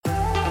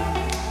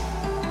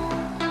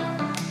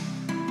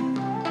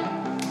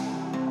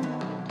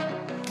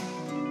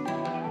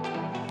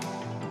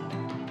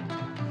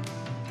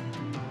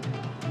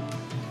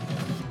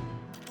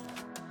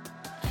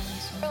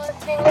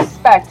listening to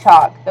Spec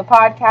Talk, the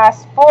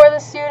podcast for the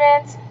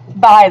students,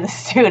 by the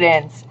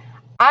students.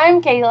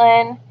 I'm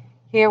Caitlin,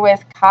 here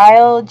with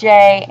Kyle,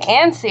 Jay,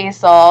 and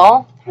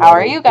Cecil. How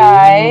are you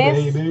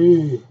guys?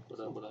 Baby.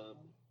 What up?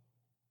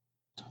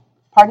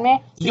 Pardon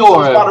me?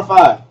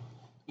 Spotify.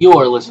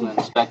 You're listening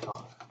to Spec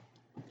Talk.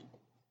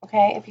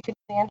 Okay, if you could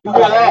stand You for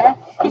got that.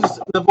 that? This is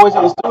the voice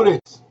of the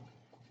students.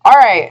 All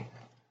right,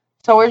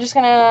 so we're just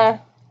gonna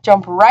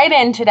jump right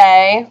in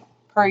today,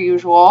 per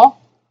usual.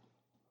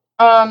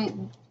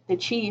 The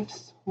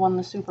Chiefs won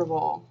the Super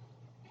Bowl.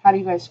 How do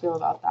you guys feel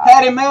about that?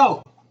 Patty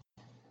Melt.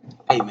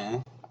 Hey,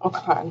 man.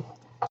 Okay.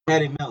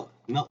 Patty Melt.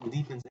 Melting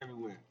defense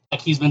everywhere.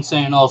 Like he's been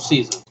saying all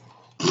season.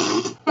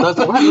 That's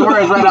the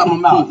words right out my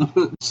mouth.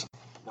 The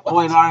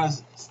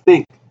 49ers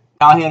stink.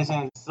 Kyle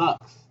Henderson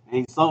sucks. And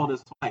he sold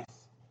us twice.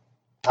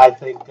 I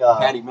think,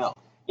 Patty Melt.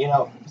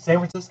 San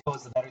Francisco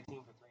was the better team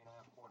for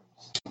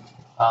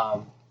 3.5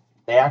 quarters.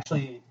 They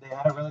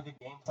had a really good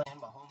game plan.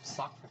 Mahomes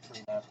sucked for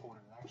 3.5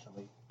 quarters,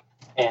 actually.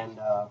 And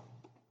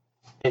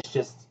it's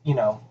just,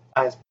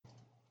 I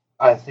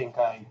think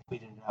I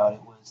tweeted it out.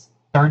 It was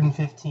 3rd and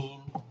 15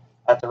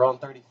 at their own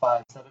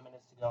 35, 7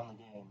 minutes to go in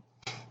the game.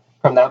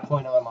 From that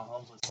point on,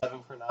 Mahomes was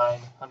 7 for 9,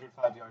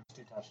 105 yards,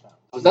 2 touchdowns.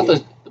 Was that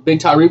the big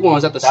Tyreek one? Or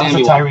was that the That was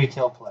Sammy a one? Tyreek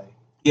Hill play.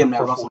 Give him that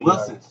for Russell 40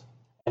 Wilson. yards.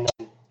 And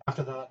then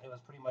after that, it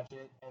was pretty much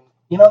it. And,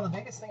 the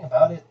biggest thing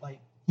about it,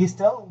 he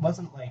still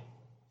wasn't,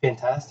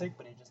 fantastic,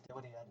 but he just did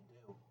what he had to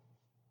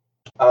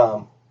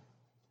do.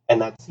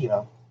 And that's,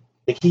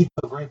 the key to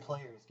a great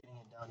player is getting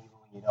it done even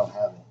when you don't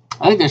have it.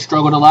 I think they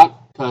struggled a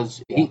lot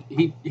because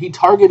he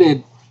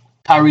targeted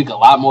Tyreek a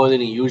lot more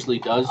than he usually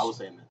does. I was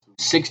saying that too.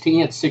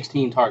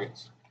 16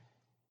 targets.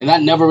 And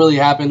that never really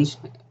happens.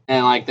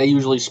 And, they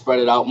usually spread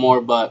it out more.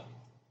 But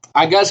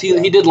I guess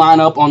he did line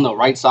up on the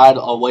right side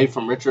away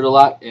from Richard a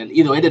lot. And,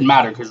 it didn't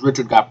matter because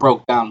Richard got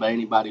broke down by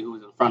anybody who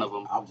was in front of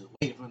him. I was just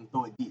waiting for him to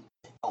throw it deep.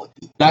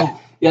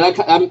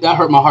 That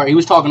hurt my heart. He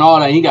was talking all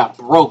that, and he got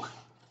broke.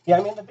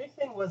 Yeah, the big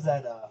thing was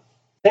that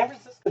San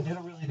Francisco did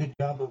a really good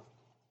job of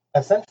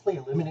essentially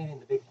eliminating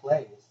the big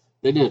plays.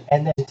 They did.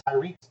 And then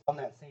Tyreek spun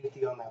that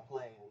safety on that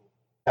play, and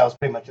that was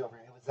pretty much over.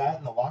 It was that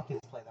and the Watkins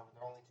play that were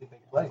their only 2 big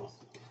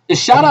plays.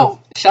 Shout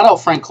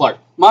out Frank Clark.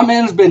 My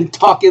man's been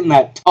talking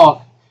that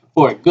talk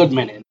for a good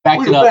minute.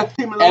 Backed it up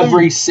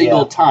every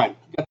single time.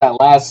 Got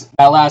that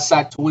last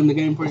sack to win the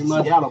game pretty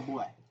much. Seattle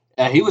boy.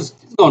 Yeah, he was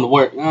going to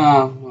work.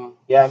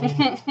 Yeah,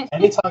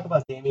 any talk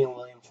about Damian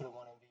Williams should have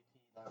won MVP,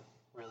 that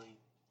really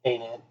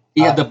ain't it.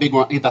 He had the big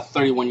run. He had the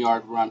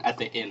 31-yard run at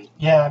the end.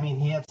 Yeah,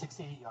 he had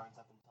 68 yards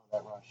up until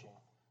that rush.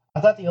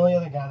 I thought the only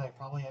other guy that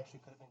probably actually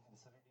could have been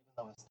considered, even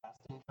though his stats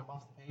didn't come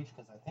off the page,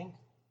 because I think,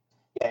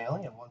 he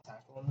only had 1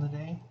 tackle in the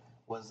day,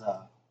 was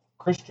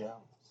Chris Jones.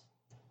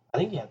 I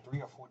think he had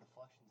 3 or 4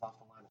 deflections off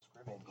the line of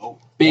scrimmage. Oh,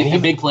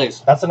 Big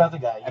plays. That's another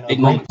guy. Big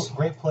moments.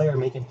 Great player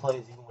making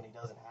plays even when he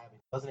doesn't have it.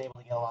 He wasn't able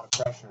to get a lot of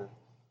pressure,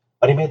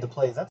 but he made the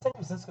plays. That San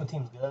Francisco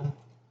team's good.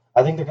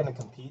 I think they're going to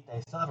compete.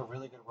 They still have a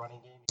really good running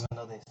game, even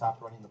though they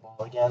stopped running the ball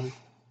again.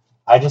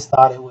 I just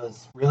thought it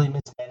was really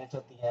mismanaged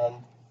at the end,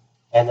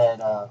 and then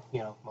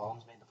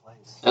Mahomes made the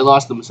plays. They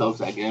lost themselves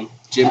that game.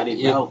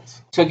 Patty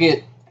Melt. Took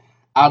it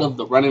out of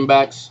the running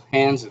back's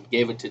hands and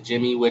gave it to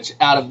Jimmy, which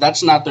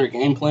that's not their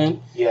game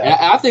plan. Yeah. And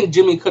I think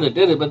Jimmy could have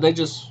did it, but they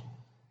just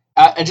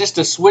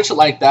to switch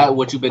like that,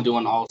 what you've been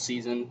doing all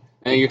season,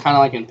 and you're kind of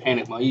like in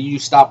panic mode. You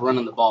stop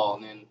running the ball,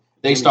 and then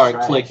they Jimmy's start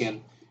trash.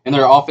 Clicking, and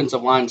their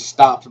offensive line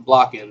stopped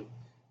blocking.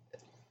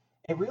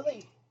 It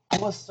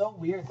was so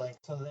weird.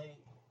 So they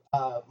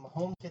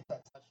Mahomes hit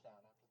that touchdown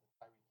after the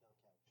Tyreek Hill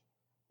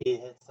catch. He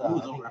hits. Who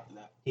was over after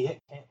that? He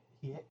hit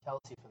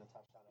Kelsey for the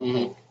touchdown. I Mhm.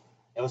 think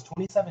it was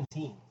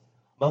 2017.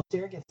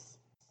 Mostert gets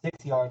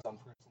 6 yards on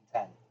 1st and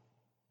 10,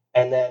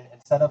 and then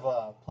instead of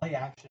a play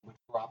action, which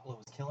Garoppolo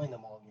was killing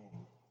them all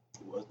game,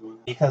 He was doing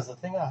that. because the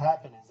thing that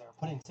happened is they were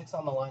putting 6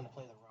 on the line to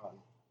play the run.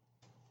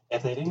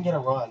 If they didn't get a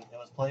run, it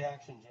was play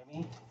action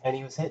Jimmy, and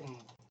he was hitting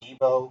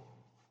Debo.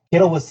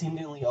 Kittle was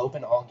seemingly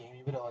open all game,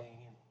 even though he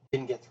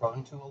didn't get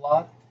thrown to a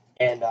lot.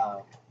 And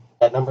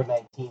that number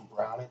 19,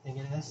 Brown, I think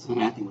it is.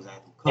 Matthew was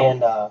at the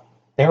And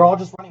they were all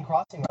just running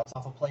crossing routes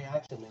off of play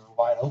action. They were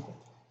wide open.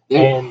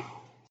 Yeah. And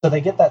so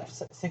they get that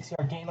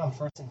 6-yard gain on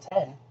 1st and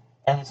 10,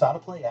 and it's not a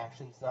play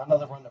action. It's not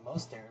another run to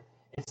Mostert.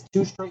 It's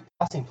 2 straight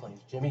passing plays.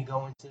 Jimmy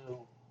going to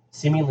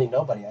seemingly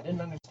nobody. I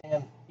didn't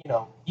understand,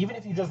 even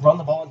if you just run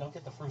the ball and don't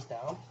get the first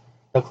down,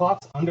 the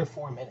clock's under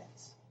 4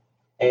 minutes.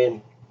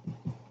 And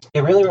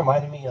it really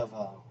reminded me of,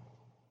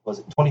 was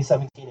it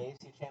 2017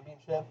 AFC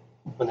Championship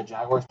when the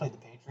Jaguars played the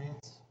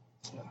Patriots?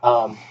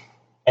 And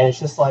it's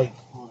just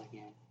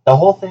the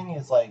whole thing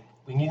is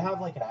when you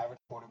have an average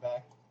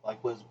quarterback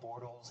like was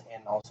Bortles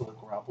and also with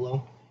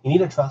Garoppolo, you need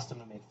to trust him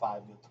to make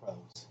 5 good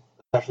throws,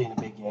 especially in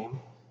a big game,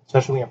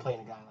 especially when you're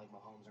playing a guy like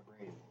Mahomes or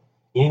Brady.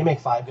 You need to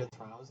make 5 good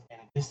throws, and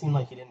it just seemed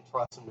like he didn't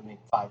trust him to make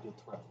 5 good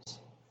throws.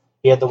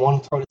 He had the one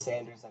throw to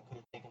Sanders that could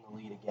have taken the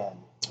lead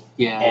again.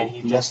 Yeah, And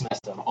he just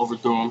missed him.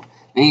 Overthrew him.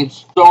 And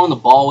he's throwing the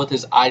ball with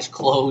his eyes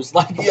closed.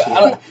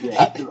 Yeah,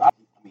 I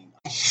mean,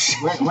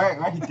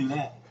 Where he threw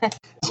that?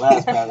 The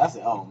last pass. I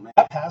said, oh man.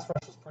 That pass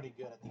rush was pretty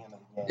good at the end of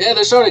the game. Yeah,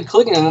 they started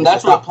clicking, and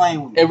that's Stop what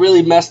playing with me. it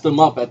really messed them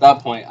up at that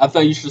point. I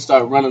thought you should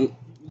start running.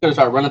 You could have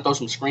started running, throw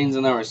some screens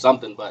in there or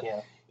something, but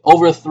Yeah.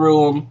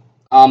 overthrew him.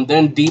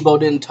 Then Debo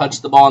didn't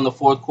touch the ball in the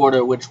fourth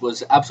quarter, which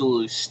was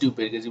absolutely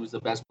stupid because he was the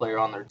best player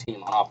on their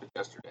team on offense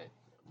yesterday.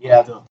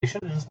 Yeah, they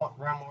should have just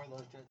ran more of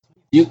those jet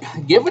sweeps.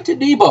 You give it to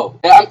Debo.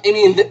 I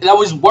mean, that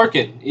was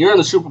working. You're in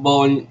the Super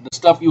Bowl, and the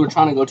stuff you were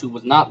trying to go to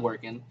was not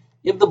working.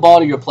 Give the ball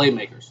to your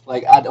playmakers.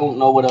 Like, I don't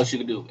know what else you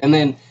could do. And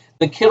then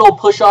the Kittle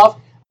push off,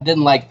 I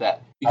didn't like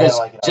that because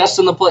like it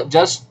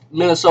just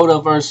Minnesota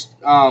versus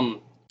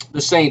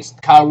the Saints,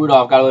 Kyle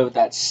Rudolph got away with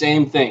that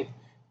same thing,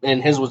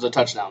 and his was a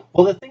touchdown.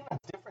 Well, the thing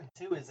that's different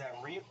too is that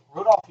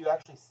Rudolph, you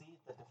actually see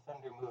the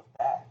defender move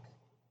back,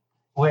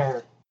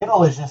 where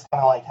Kittle is just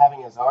kind of like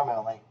having his arm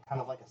out, like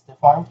kind of like a stiff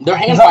arm. They're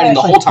hand He's not fighting the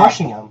actually whole time.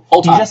 pushing him.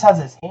 Whole time. He just has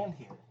his hand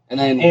here. And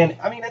then And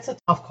I mean, it's a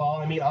tough call.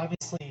 I mean,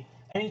 obviously,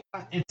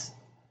 anytime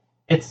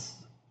it's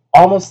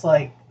almost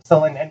like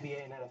so in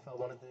NBA and NFL.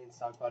 One of the things to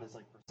talk about is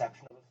like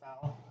perception of a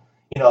foul.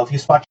 You know, if you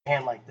spot your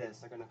hand like this,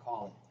 they're gonna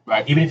call it,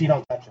 right. even if you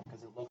don't touch him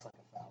because it looks like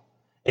a foul.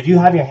 If you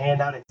have your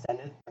hand out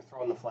extended, they're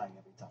throwing the flag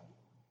every time.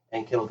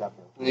 And Kittle got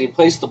broken. And he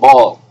placed the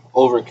ball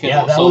over Kittle.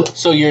 Yeah, that so was-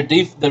 so your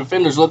the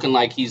defender's looking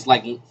like he's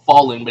like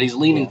falling, but he's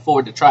leaning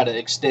forward to try to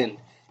extend.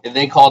 If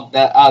they called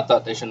that, I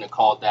thought they shouldn't have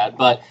called that.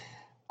 But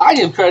I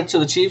give credit to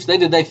the Chiefs. They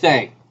did their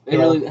thing. They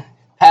really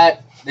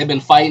they've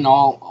been fighting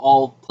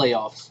all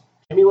playoffs.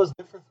 Jimmy was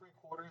good for 3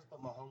 quarters, but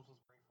Mahomes was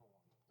great for 1.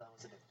 That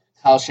was the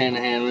difference. Kyle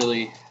Shanahan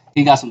really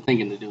he got some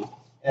thinking to do.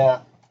 Yeah.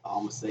 All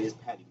I'm gonna say is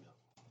patty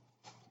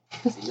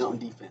milk. See nothing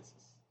defenses.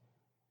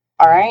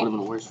 All Would right. have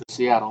been worse for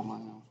Seattle,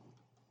 man.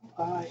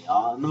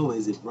 All I know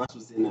is if Russ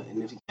was in the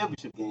NFC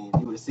Championship game,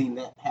 you would have seen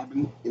that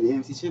happen in the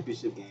NFC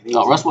Championship game.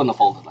 No, Russ wouldn't have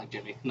folded like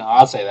Jimmy. No,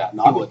 I'll say that.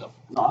 No, He I wouldn't have.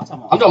 No, I'm talking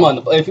about. I'm talking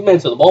about if he made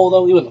it to the bowl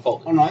though, he wouldn't have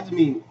folded. Oh no, I just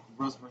mean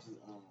Russ versus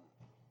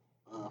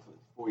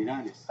for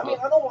 49ers. I mean,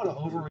 I don't want to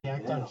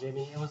overreact on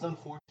Jimmy. It was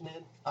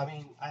unfortunate. I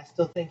mean, I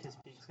still think his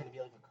peak's going to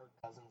be like a Kirk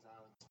Cousins,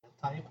 Alex Smith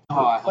type.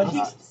 Oh, I But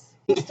hope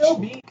he still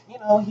beat,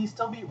 he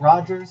still beat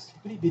Rodgers.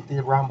 Who did he beat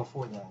the round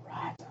before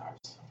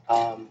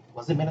that?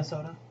 Was it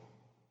Minnesota?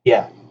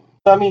 Yeah.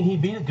 So, I mean, he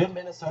beat a good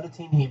Minnesota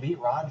team. He beat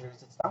Rodgers.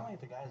 It's not like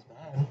the guy's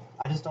bad.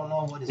 I just don't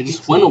know what his They just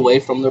peak's went gonna be. away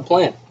from their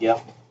plan.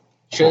 Yep.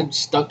 Should have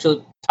stuck to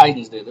the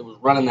Titans did. They was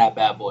running that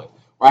bad boy.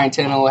 Ryan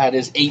Tannehill had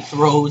his 8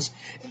 throws,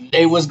 and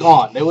they was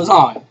gone. They was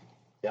on.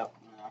 Yep.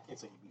 I can't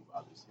say he beat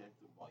Rodgers. He had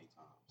to ball 8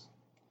 times.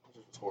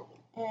 It was horrible.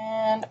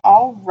 And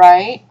all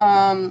right.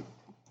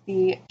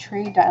 The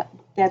trade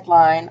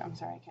deadline. I'm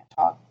sorry, I can't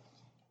talk.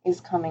 Is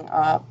coming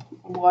up.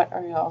 What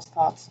are y'all's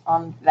thoughts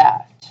on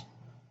that?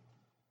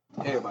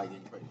 Everybody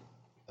getting traded.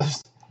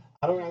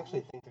 I don't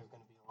actually think there's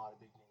going to be a lot of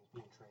big names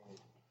being traded.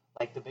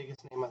 Like, the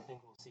biggest name I think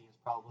we'll see is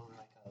probably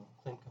like a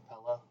Clint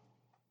Capella.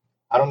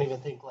 I don't even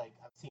think, like,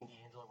 I've seen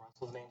D'Angelo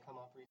Russell's name come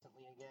up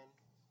recently again.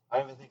 I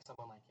don't even think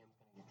someone like him's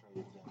going to get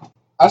traded again.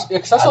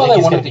 Because that's I all think they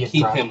he's wanted gonna to be a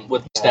keep draft. him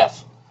with Yeah.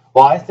 Steph.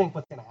 Well, I think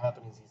what's going to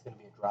happen is he's going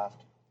to be a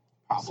draft.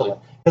 Probably.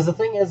 Because the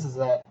thing is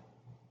that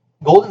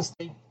Golden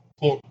State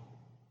can't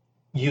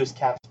use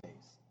cap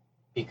space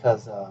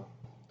because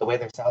the way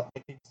they're south,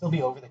 they'd still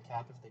be over the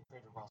cap if they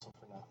traded Russell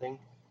for nothing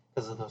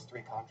because of those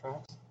 3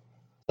 contracts.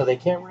 So they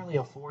can't really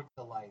afford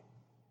to like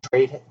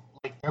trade him.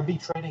 Like they'll be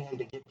trading him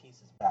to get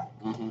pieces back,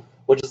 Mm-hmm.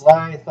 which is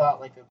why I thought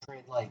like a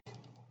trade like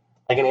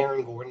an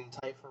Aaron Gordon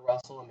type for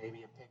Russell and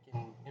maybe a pick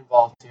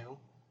involved too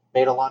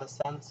made a lot of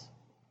sense.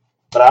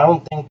 But I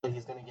don't think that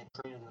he's going to get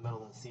traded in the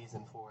middle of the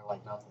season for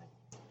like nothing.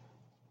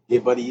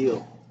 Get Buddy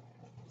Hield.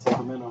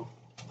 Sacramento.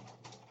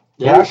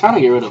 Yeah, they're trying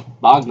to get rid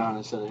of Bogdan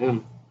instead of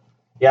him.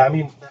 Yeah, I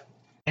mean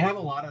they have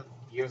a lot of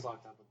years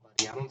locked up with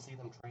Buddy. I don't see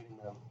them trading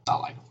them I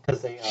like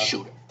because they.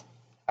 shooter.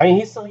 I mean,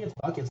 he still gets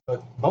buckets,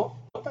 but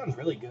Bogdan's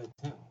really good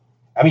too.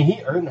 I mean,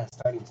 he earned that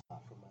starting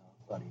spot from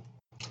Buddy.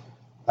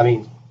 I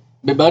mean,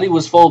 But Buddy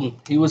was folding.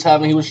 He was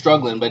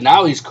struggling, but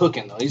now he's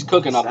cooking though. He's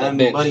cooking up that Send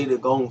bench. Buddy to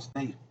Golden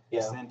State.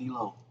 Yeah. Send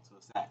D-Lo to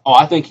a sack. Oh,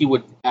 I think he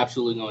would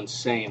absolutely go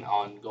insane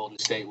on Golden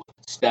State with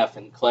Steph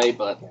and Clay,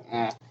 but the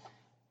guys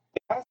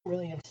I'm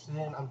really interested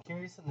in. I'm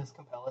curious in this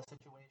Capella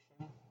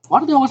situation. why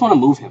do they always want to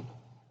move him?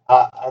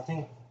 I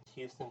think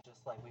Houston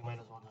just like we might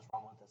as well just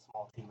run with this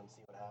small team and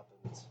see what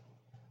happens.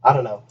 I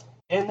don't know.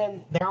 And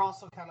then they're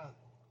also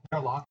they're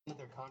locked into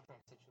their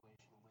contract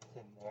situation with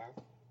him there.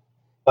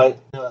 But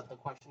the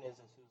question is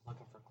who's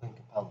looking for Clint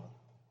Capella?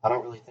 I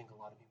don't really think a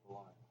lot of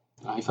people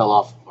are. He fell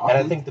off. And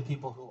I think the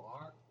people who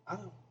are, I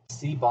don't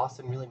see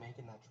Boston really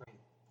making that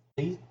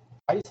trade.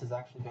 Tice has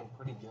actually been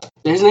pretty good.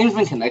 His name's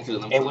been connected to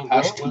them And for when the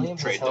past Grant 2 Williams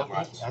is trade healthy,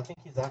 deadlines. I think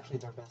he's actually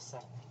their best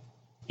center,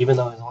 even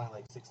though he's only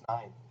like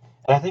 6'9".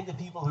 And I think the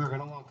people who are going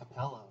to want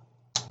Capella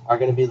are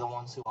going to be the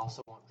ones who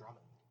also want Drummond.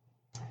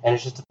 And it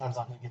just depends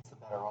on who gets the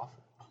better offer.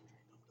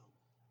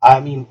 I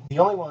mean, the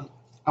only one...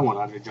 I want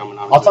Andre Drummond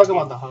on. I'll talk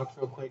about the Hawks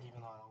real quick,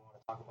 even though I don't want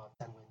to talk about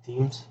 10-win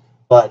teams.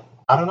 But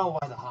I don't know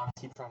why the Hawks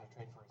keep trying to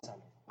trade for a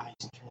center.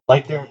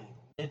 Like,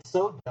 it's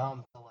so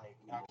dumb to, like,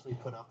 actually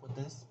put up with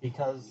this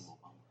because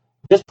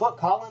Just put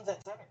Collins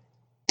at center.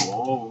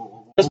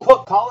 Whoa. Just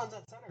put Collins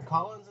at center.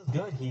 Collins is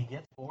good. He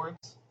gets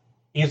boards.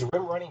 He's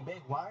rim running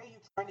big. Why are you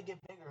trying to get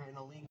bigger in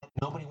a league that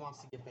nobody wants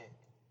to get big?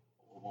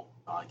 Oh,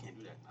 I can't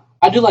do that now.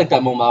 I do like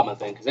that Mo Bamba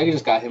thing because they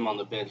just got him on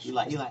the bench. He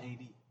like AD.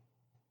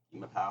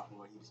 He's a power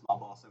forward. He's a small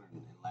ball center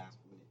in last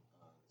minute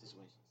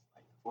situations.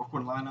 Like fourth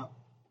quarter lineup.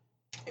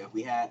 If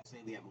we had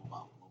Mo Bamba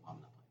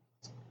not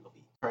playing. It'll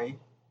be Trey,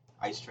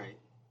 Ice Trey,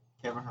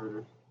 Kevin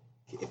Herter.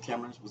 If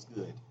Cameron was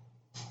good,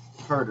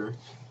 Herter,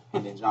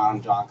 and then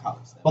John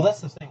Collins. Well,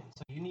 that's the thing.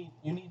 So you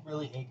need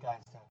really 8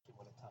 guys to actually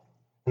win a title,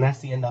 and that's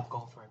the end up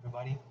goal for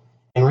everybody.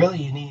 And really,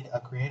 you need a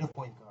creative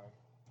point guard.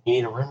 You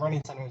need a rim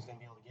running center who's going to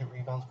be able to get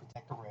rebounds,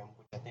 protect the rim,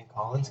 which I think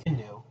Collins can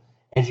do.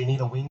 And you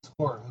need a wing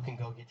scorer who can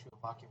go get you a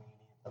bucket when you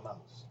need it the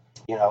most.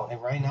 You know,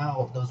 and right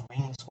now those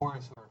wing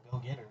scorers who are go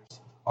getters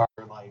are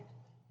like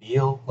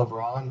Beal,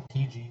 LeBron,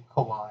 PG,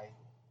 Kawhi,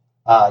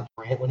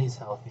 Durant when he's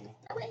healthy.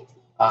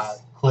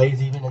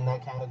 Clay's even in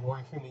that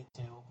category for me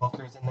too.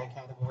 Booker's in that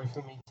category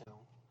for me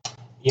too.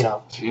 You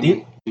know,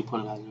 Jimmy, we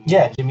put him out.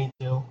 yeah, Jimmy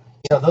too. You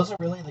know, those are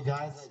really the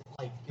guys that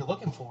like you're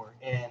looking for,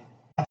 and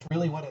that's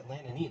really what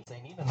Atlanta needs.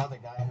 They need another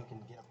guy who can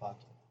get a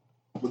bucket.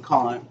 We're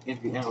calling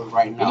Anthony Edwards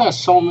right You now. got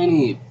so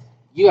many.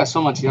 You got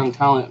so much young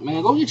talent,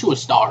 man. Go get you a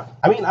star.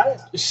 I mean,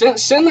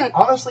 Send that.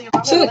 honestly, if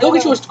I'm Send it. Go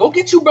Atlanta,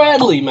 get you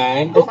Bradley,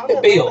 man. Go if I'm get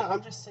Atlanta, Beal.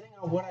 I'm just sitting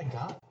on what I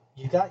got.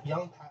 You got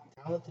young,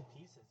 talented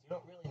pieces. You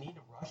don't really need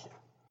to rush it.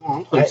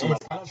 I'm It's putting kind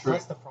somebody of on trick.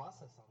 trust the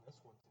process on this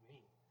one to me.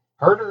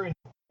 Herter and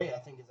Trey, I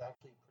think, is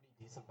actually a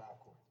pretty decent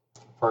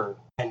backcourt for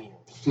 10 years.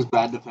 Just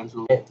bad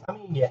defensively. I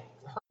mean, yeah,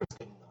 Herter's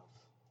good enough.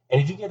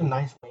 And if you get a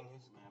nice wing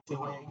who's Put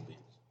him on two-way, the bench.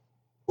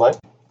 what?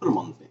 Put him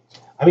on the bench.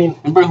 I mean,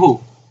 And bring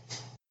who?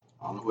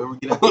 I don't know whoever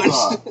get at the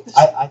guard.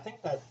 I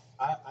think that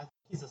I think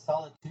he's a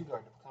solid 2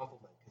 guard to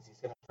complement because he's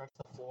going to stretch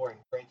the floor and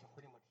Trey can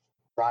pretty much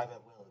drive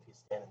at will if he's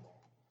standing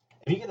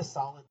there. If you get a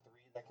solid 3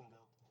 that can go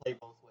play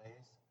both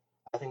ways,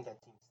 I think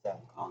that team's set.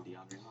 Calling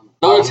DeAndre Hunter.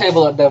 Throw the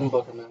table at Devin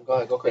Booker, man. Go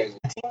ahead, go crazy.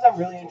 The teams I'm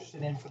really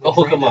interested in for the Oh,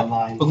 hook trade him up.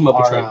 deadline Hook him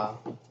up a trade. are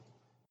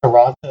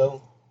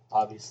Toronto,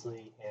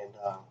 obviously, and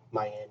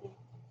Miami,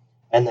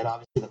 and then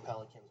obviously the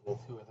Pelicans with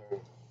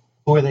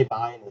who are they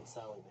buying and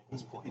selling at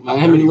this point.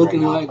 Miami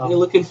looking right like they're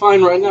looking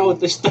fine right now with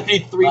this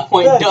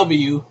 33-point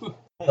W.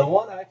 The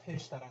one I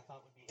pitched that I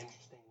thought would be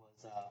interesting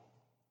was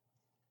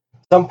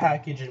some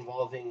package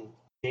involving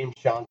James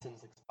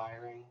Johnson's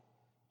expiring,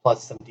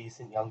 plus some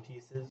decent young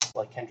pieces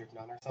like Kendrick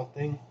Nunn or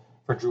something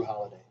for Drew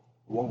Holiday.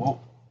 Whoa.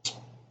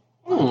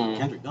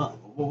 Kendrick Nunn.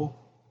 Whoa.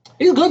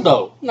 He's good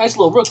though. Nice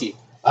little rookie.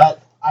 I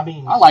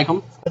mean, I like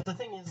him. but the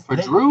thing is, For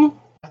Drew,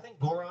 I think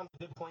Goron's a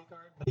good point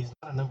guard, but he's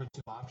not a number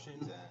 2 option.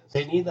 Yes.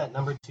 They need that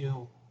number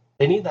 2.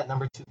 They need that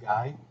number 2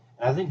 guy,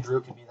 and I think Drew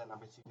can be that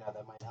number 2 guy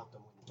that might help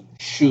them win.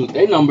 shoot,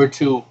 they number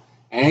 2.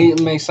 And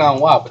it may sound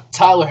wild, but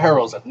Tyler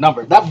Harrell's a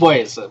number. That boy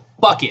is a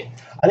bucket.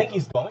 I think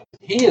he's going.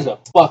 He is a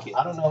bucket.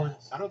 I don't know.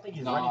 I don't think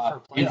he's ready for a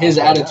playoff. And his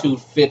right now. attitude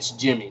fits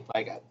Jimmy.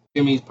 Like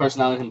Jimmy's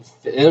personality,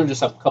 they're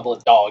just a couple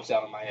of dogs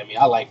down in Miami.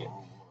 I like it.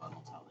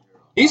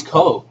 He's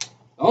cold.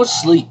 Don't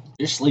sleep.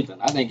 You're sleeping.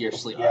 I think you're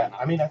sleeping Yeah, right now.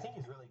 I mean, I think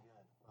he's really good.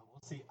 But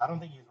we'll see. I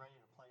don't think he's ready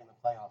to play in the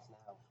playoffs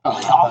now.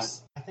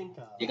 Playoffs? But I think.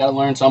 You got to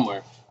learn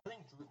somewhere. I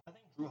think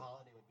Drew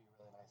Holiday would be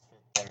a really nice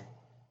fit there.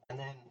 And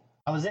then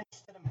I was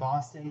interested in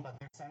Boston, but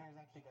their centers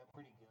actually got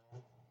pretty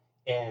good.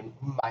 And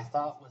my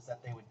thought was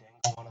that they would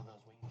dangle one of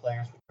those wing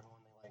players, whichever one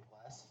they like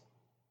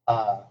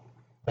less,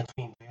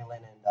 between Jalen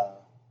and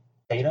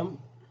Tatum.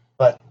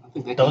 But I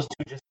think they those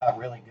two just got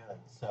really good.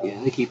 So yeah,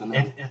 they're keeping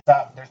them. it's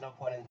not. There's no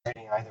point in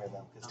trading either of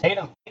them because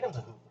Tatum's a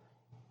hooper.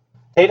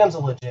 Tatum's a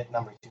legit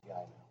number 2 guy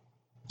now,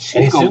 and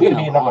She's he's gonna soon going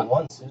to be a number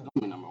 1 She's soon. gonna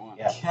be number 1.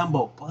 Yeah.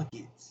 Kemba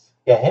buckets.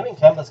 Yeah, him and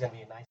Kemba's going to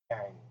be a nice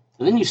pairing.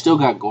 And then you still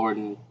got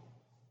Gordon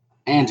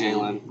and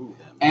Jalen Ooh,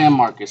 that man. and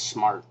Marcus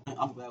Smart.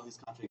 I'm glad his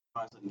contract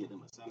expires so I can get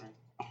them a center.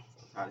 So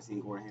tired of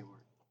seeing Gordon Hayward.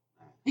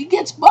 He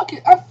gets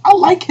bucket. I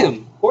like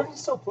him. Gordon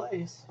still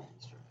plays.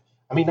 He's trash.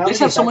 I mean, now They just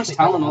that have he's so much actually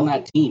talent kinda on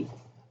healthy- that team.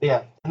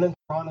 Yeah, and then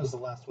Toronto's the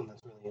last one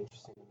that's really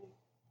interesting to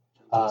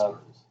me.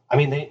 I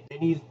mean,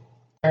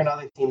 they're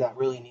another team that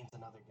really needs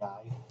another guy.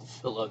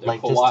 Fill up their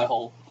Like, just- Kawhi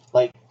hole.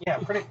 Like, yeah,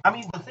 pretty. I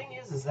mean, the thing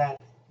is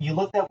that you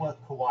looked at what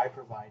Kawhi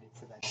provided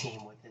for that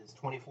team with his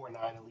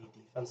 24-9 elite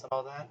defense and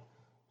all that,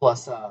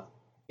 plus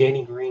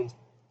Danny Green's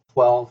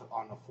 12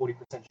 on a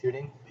 40%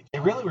 shooting. They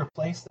really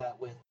replaced that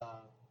with,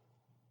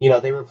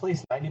 they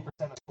replaced 90%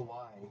 of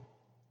Kawhi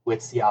with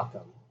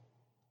Siakam,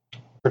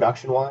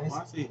 production-wise.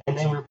 Well, I see. And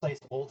then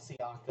replaced old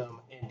Siakam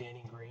and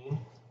Danny Green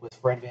with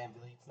Fred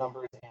VanVleet's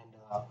numbers and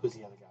who's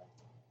the other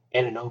guy?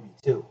 Anunoby,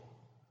 too.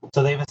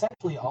 So they've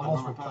essentially almost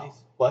Norman Powell?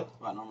 replaced... What?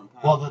 About Norman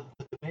Powell. Well,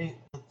 the debate,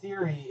 the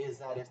theory is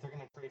that if they're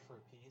going to trade for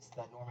a piece,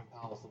 that Norman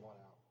Powell's the one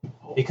out.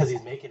 Oh. Because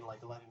he's making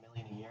like $11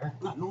 million a year.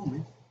 Not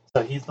Norman.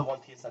 So he's the one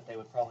piece that they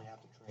would probably have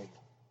to trade.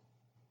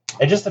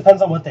 It just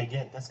depends on what they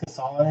get. This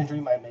Gasol injury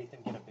might make them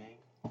get a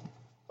big.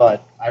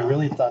 But I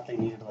really thought they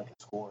needed like a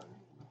scorer.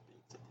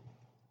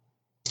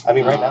 I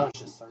mean, right now it's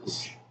just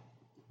Serge.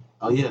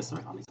 Oh yeah,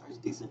 sorry. He's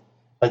decent.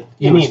 But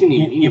Yeah, you but need you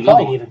need you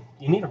probably another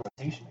need a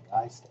rotation of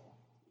guys still.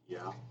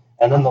 Yeah.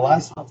 And then the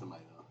last one.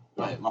 Somebody, though.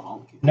 Go ahead, my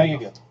phone. No, you're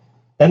good.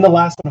 Then the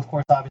last one, of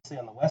course, obviously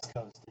on the West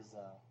Coast is,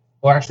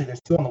 well, actually,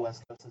 there's two on the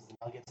West Coast, is the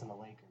Nuggets and the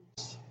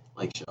Lakers.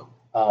 Lake Show.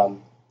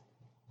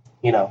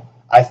 You know,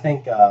 I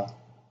think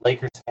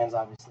Lakers fans,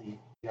 obviously,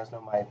 you guys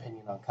know my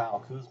opinion on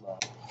Kyle Kuzma.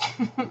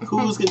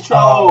 Who's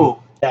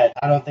control? That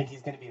I don't think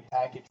he's going to be a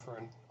package for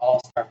an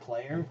all-star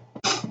player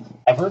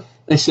ever.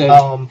 They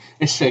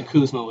said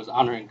Kuzma was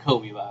honoring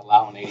Kobe by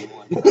allowing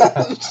 81.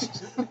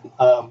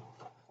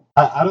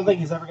 I don't think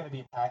he's ever going to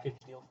be a package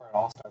deal for an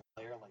all-star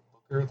player like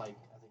Booker, like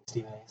I think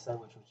Stephen A. said,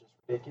 which was just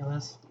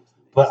ridiculous.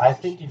 But I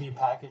think if you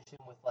package him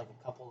with like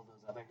a couple of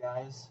those other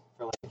guys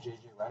for like JJ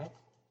Redick,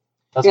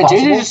 that's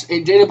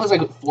possible. JJ plays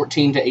like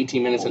 14 to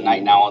 18 minutes a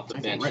night now on the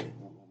bench.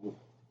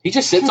 He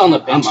just sits on the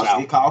bench now.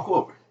 Get Kyle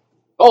Korver.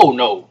 Oh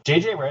no,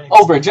 JJ Redick.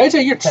 Over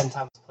JJ, you're 10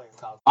 times the player.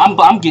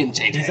 I'm getting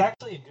JJ. He's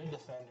actually a good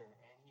defender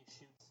and he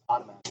shoots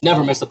automatic.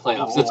 Never missed the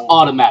playoffs. It's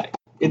automatic.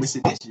 It's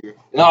this year.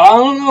 No, I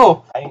don't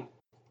know.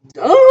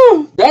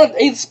 That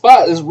 8th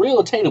spot is real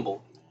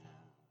attainable.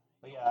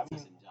 But yeah, I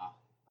mean,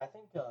 I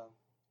think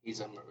he's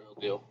a real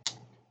deal.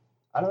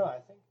 I don't know.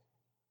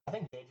 I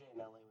think JJ in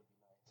LA would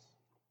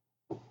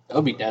be nice. That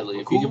would be deadly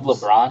if you give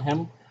LeBron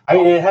him. I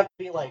mean, it'd have to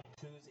be like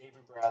Kuz,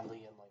 Avery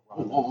Bradley, and like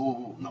Ron.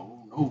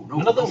 No.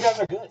 None of those guys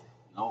are good.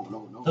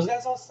 No. Those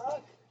guys all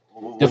suck.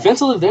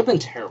 Defensively, they've been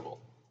terrible.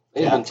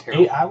 They've been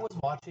terrible. Hey, I was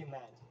watching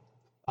that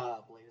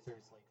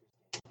Blazers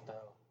Lakers, the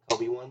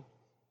Kobe one,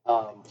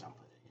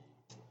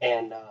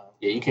 and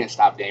yeah, you can't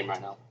stop Dame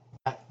right now.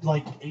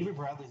 like Avery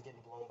Bradley's getting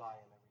blown by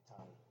him every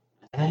time,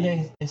 and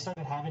then they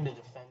started having to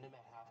defend him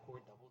at half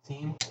court double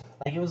team.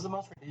 Like it was the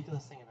most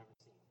ridiculous thing I've ever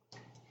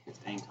seen. It's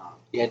Dame time.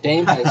 Yeah,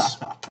 Dame has.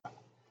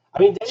 I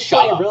mean, Dame's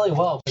playing really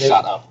well. But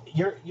Shut up.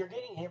 You're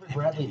getting Avery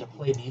Bradley to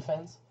play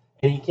defense,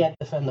 and he can't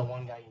defend the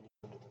one guy you need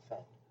him to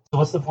defend. So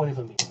what's the point of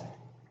him being there?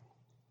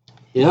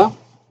 Yeah.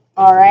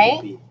 All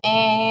right,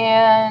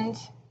 and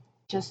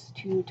just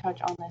to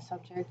touch on this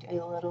subject a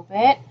little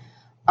bit,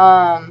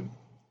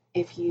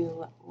 if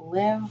you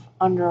live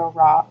under a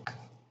rock,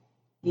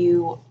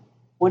 you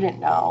wouldn't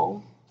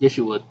know. Yes,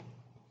 you would.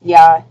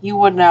 Yeah, you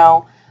would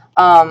know.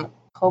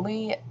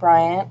 Kobe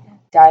Bryant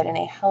died in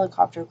a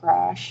helicopter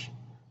crash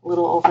a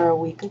little over a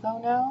week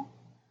ago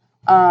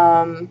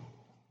now.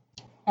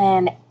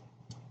 And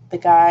the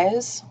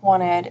guys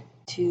wanted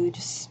to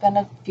just spend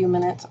a few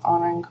minutes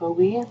honoring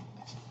Kobe.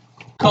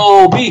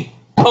 Kobe.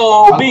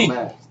 You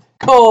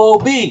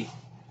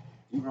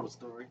remember the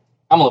story?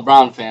 I'm a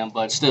LeBron fan,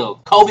 but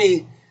still,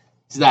 Kobe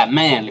is that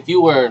man. If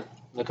you were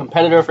a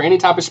competitor for any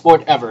type of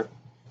sport ever,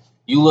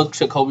 you look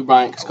to Kobe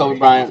Bryant because Kobe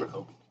Bryant,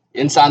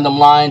 inside them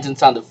lines,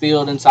 inside the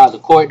field, inside the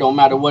court, don't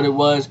matter what it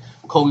was,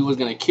 Kobe was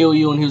going to kill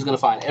you, and he was going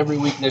to find every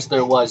weakness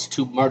there was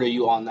to murder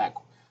you on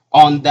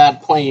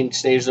that playing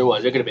stage there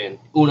was. It could have been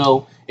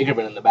Uno, it could have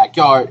been in the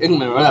backyard, it could have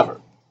been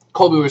whatever.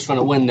 Kobe was going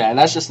to win that, and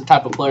that's just the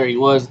type of player he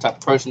was, the type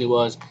of person he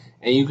was.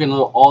 And you can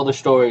know all the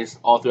stories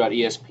all throughout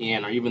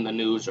ESPN or even the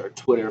news or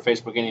Twitter or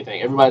Facebook,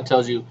 anything. Everybody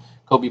tells you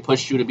Kobe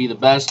pushed you to be the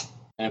best,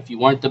 and if you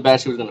weren't the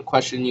best, he was going to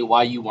question you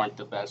why you weren't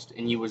the best,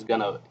 and you was going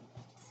to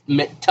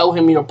tell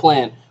him your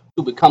plan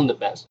to become the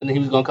best, and then he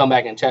was going to come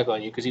back and check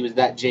on you because he was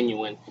that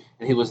genuine,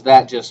 and he was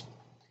that just.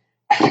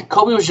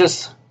 Kobe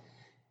was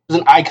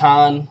an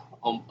icon,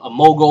 a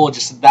mogul,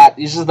 he's just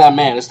that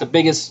man. It's the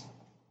biggest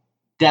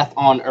death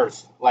on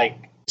earth,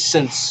 like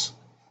since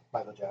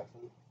Michael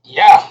Jackson.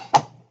 Yeah.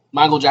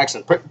 Michael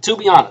Jackson. To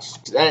be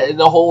honest,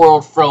 the whole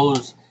world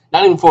froze,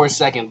 not even for a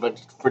second, but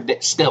for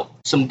still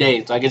some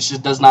days. Like, it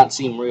just does not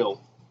seem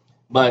real.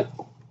 But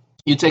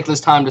you take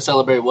this time to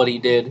celebrate what he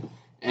did,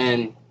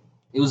 and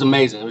it was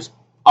amazing. It was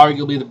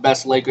arguably the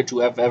best Laker to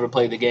have ever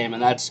played the game,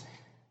 and that's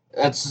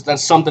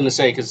something to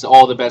say because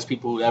all the best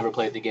people who ever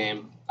played the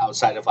game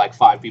outside of like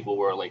 5 people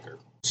were a Laker.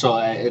 So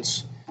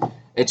it's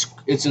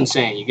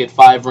insane. You get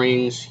 5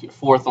 rings, you're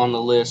 4th on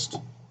the list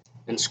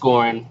in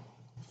scoring.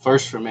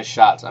 First for missed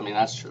shots. I mean,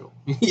 that's true.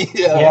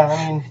 Yeah,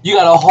 I mean, you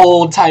got a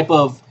whole type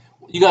of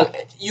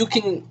you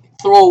can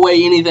throw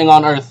away anything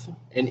on earth,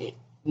 and it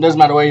doesn't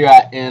matter where you're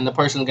at, and the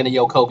person's gonna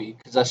yell Kobe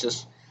because that's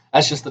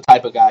just the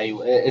type of guy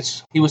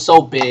he was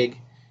so big.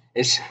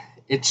 It's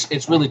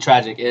really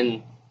tragic,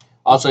 and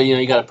also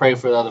you got to pray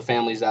for the other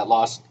families that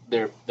lost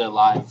their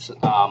lives,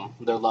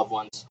 their loved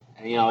ones,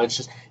 and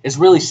it's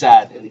really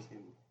sad. And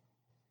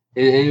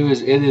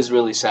it is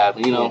really sad.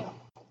 But, you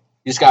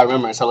just gotta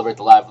remember and celebrate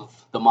the life of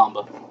the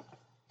Mamba.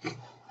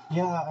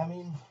 Yeah, I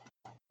mean,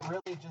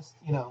 really just,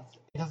 it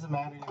doesn't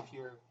matter if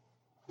you're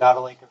not a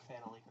Laker fan,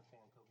 Kobe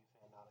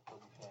fan, not a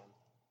Kobe fan.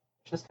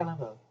 It's just kind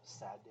of a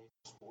sad day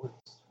for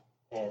sports.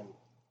 And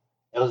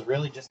it was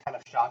really just kind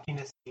of shocking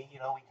to see, we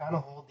kind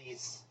of hold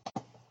these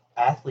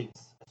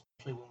athletes,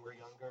 especially when we're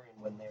younger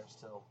and when they're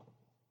still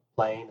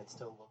playing and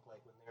still look like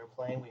when they were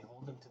playing, we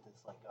hold them to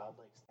this, like,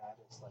 godlike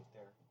status, like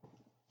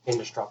they're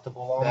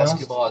indestructible almost.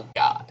 Basketball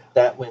god.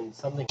 That when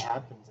something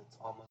happens, it's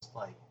almost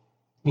like,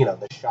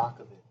 the shock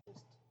of it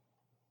just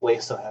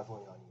weighs so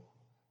heavily on you,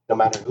 no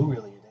matter who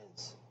really it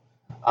is.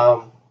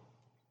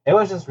 It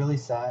was just really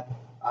sad.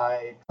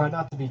 I try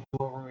not to be too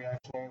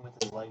overreactionary with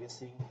his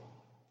legacy.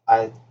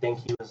 I think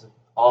he was an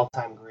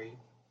all-time great.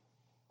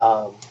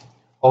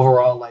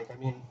 Overall, like, I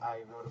mean, I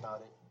wrote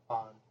about it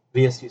on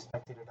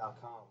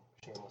VSUspectator.com,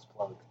 shameless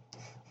plug.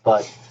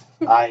 But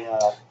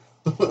I,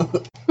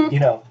 you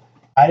know,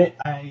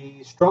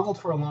 I struggled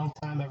for a long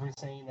time ever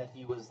saying that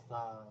he was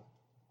the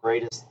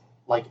greatest,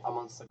 like,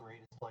 amongst the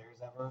greatest players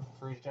ever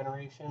for his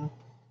generation,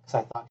 because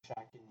I thought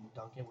Shaq and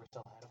Duncan were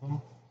still ahead of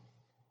him.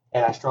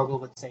 And I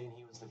struggled with saying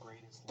he was the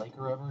greatest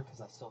Laker ever, because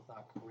I still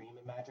thought Kareem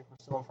and Magic were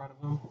still in front of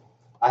him.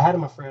 I had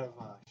him afraid of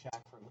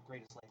Shaq for the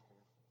greatest Laker,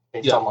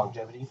 based on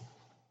longevity.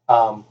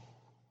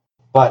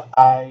 But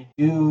I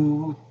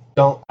don't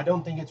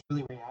think it's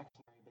really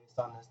reactionary based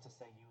on this to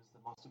say he was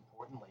the most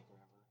important Laker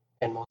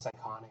ever and most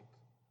iconic.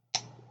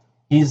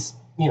 He's,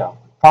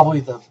 probably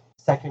the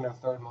second or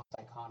third most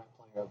iconic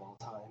player of all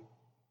time.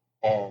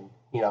 And,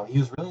 he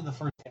was really the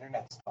first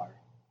internet star,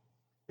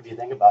 if you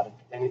think about it.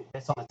 And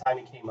based on the time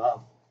he came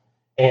up.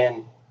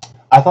 And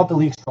I thought the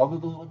league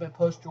struggled a little bit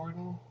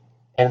post-Jordan,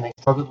 and they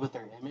struggled with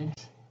their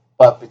image.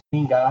 But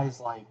between guys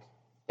like,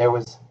 there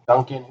was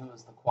Duncan, who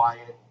was the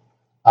quiet,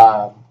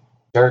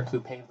 Dirk, who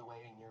paved the way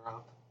in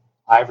Europe,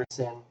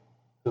 Iverson,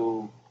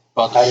 who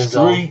Brought had the his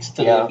own, streets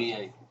to the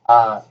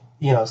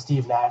NBA.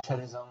 Steve Nash had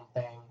his own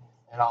thing,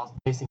 and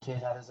Jason Kidd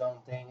had his own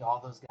thing. All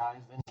those guys,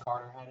 Vince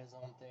Carter had his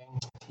own thing.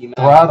 T-Mac.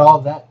 Throughout all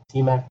of that,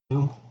 T-Mac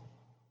too,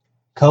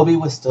 Kobe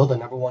was still the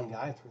number one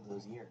guy through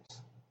those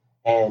years.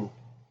 And,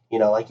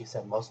 like you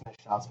said, most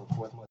missed shots were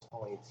fourth most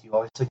points. You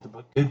always took the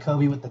good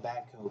Kobe with the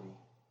bad Kobe.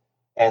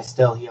 And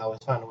still, he always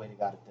found a way to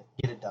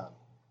get it done.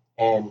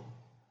 And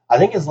I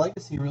think his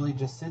legacy really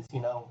just sits,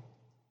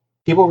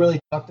 people really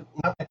talked,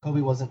 not that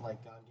Kobe wasn't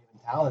like God-given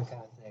talent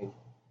kind of thing,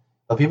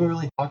 but people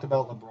really talked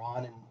about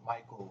LeBron and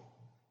Michael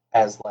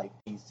as like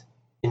these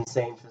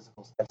insane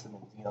physical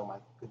specimens.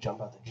 Michael could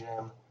jump out the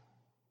gym.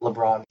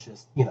 LeBron's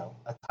just,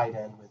 a tight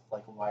end with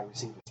like a wide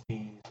receiver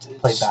speed,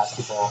 play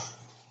basketball.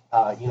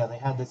 They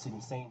had this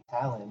insane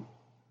talent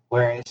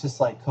where it's just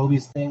like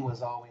Kobe's thing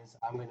was always,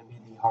 I'm going to be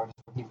the hardest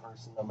working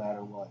person no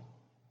matter what.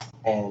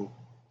 And,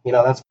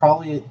 that's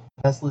probably the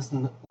best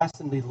lesson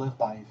to live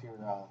by if you're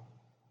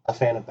a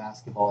fan of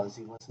basketball, is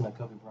you listen to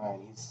Kobe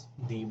Bryant. He's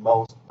the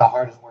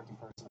hardest working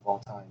person of all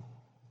time.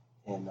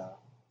 And,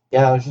 it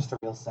was just a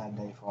real sad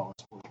day for all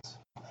the sports.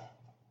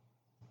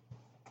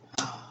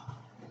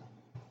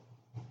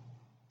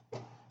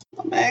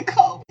 Oh, man,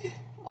 Kobe.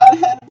 Why it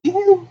had to be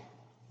him?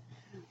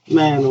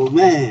 Man, oh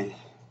man.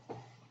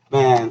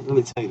 Man, let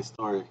me tell you the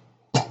story.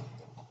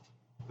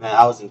 Man,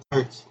 I was in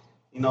church,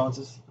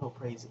 just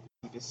praise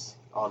and just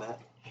all that.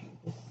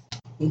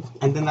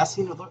 And then I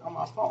seen the alert on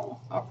my phone.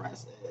 My friend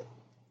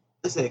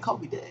said,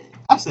 Kobe dead.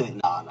 I said,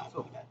 nah,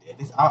 Kobe not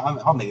dead.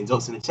 I'm making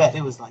jokes in the chat.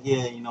 It was like,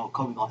 yeah,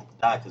 Kobe gonna have to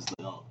die because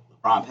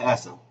LeBron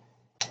passed him.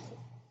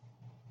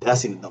 Then I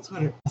seen it on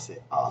Twitter. I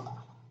said, oh,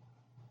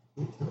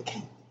 nah.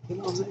 Okay. You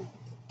know what I'm saying?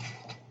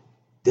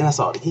 Then I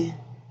saw it again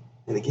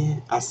and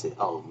again. I said,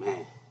 oh,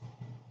 man.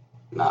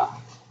 Nah.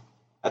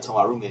 I told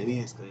my roommate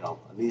Aeneas, because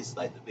Aeneas is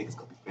like the biggest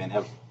Kobe fan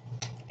ever.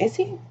 Is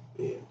he?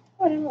 Yeah.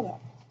 Oh, I didn't know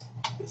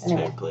that. He's a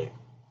favorite player,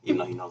 even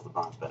though he knows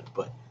LeBron's better.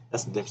 But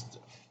that's the different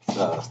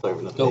story of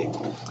another day.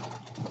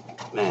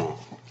 Man,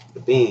 the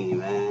Bean,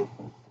 man.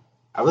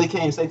 I really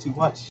can't say too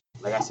much.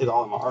 Like I said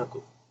all in my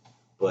article.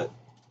 But,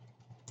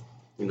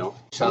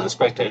 Shout out to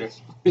Spectator.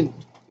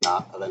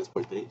 Nah, Atlanta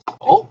Sports Page.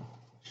 Oh,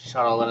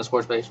 shout out Atlanta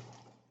Sports Page.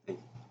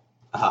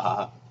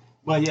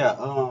 But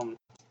yeah,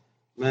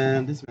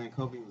 man, this man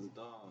Kobe was a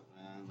dog,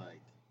 man. Like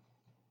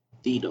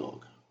D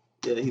dog.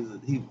 Yeah,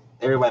 he.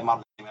 Everybody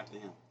modeled the game after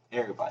him.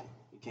 Everybody.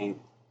 He came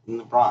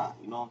from LeBron.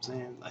 You know what I'm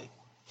saying? Like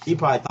he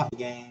probably thought the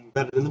game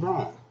better than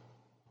LeBron.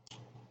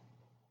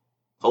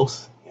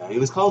 Close. Yeah, he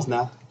was close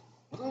now.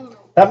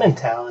 That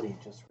mentality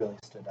just really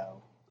stood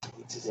out.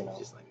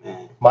 Just like,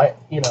 man.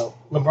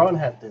 LeBron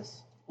had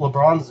this.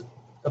 LeBron's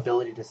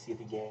ability to see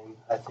the game,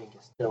 I think,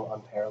 is still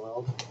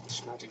unparalleled.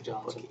 It's Magic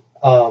Johnson.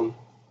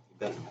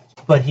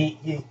 But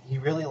he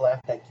really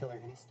lacked that killer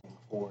instinct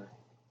for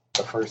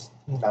the first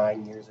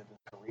 9 years of his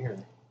career.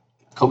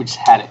 Kobe just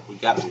had it. He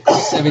got it.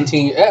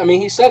 17. I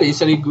mean, he said it. He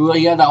said he grew up.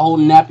 He had that whole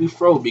nappy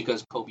fro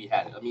because Kobe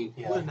had it. I mean,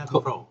 What a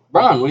nappy fro?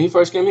 Bron, when he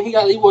first came in,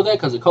 he wore that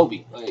because of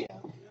Kobe. Like,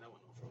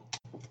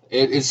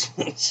 it's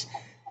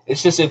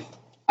just if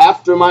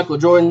after Michael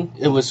Jordan,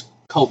 it was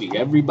Kobe.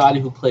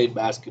 Everybody who played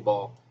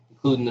basketball,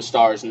 including the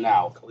stars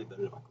now, Kobe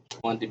better than Michael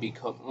Jordan. wanted to be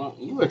Kobe.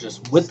 You were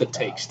just with the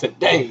takes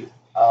today.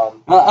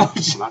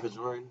 Michael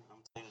Jordan,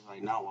 I'm saying this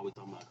right now while we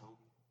talking about Kobe.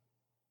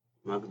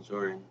 Michael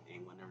Jordan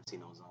ain't gonna never see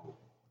no zone.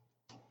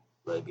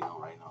 Let it be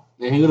known right now.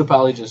 And he would have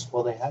probably just.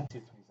 Well, they had 2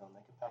 3 zone.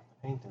 They could pack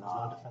the paint. There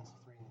was no defensive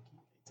 3 in the key.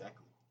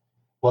 Exactly.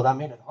 Well, that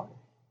made it harder.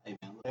 Hey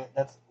man,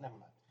 That's never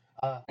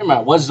mind. Never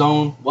mind what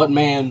zone, what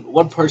man,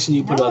 what person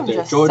you put Now out I'm there.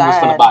 just Jordan was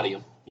sad. gonna body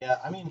him. Yeah,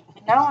 I mean,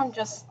 Now I'm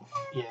just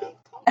yeah.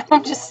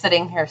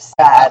 sitting here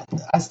sad.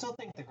 I still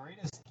think the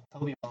greatest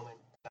Kobe moment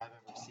that I've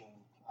ever seen.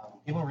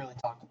 People really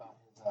talked about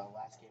his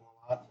last game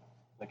a lot,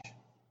 which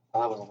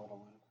that was a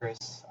little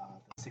ludicrous.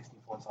 The 60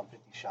 points on 50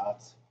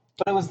 shots,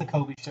 but it was the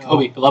Kobe show.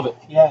 Kobe, love it.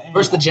 Yeah. And,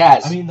 Versus the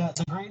Jazz. I mean,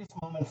 the greatest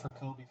moment for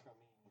Kobe for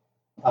me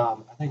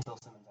I think Bill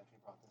Simmons actually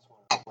brought this one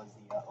up, was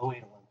the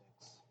 08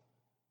 Olympics.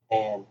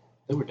 And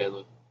They were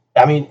deadly.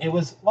 I mean, it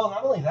was, well,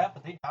 not only that,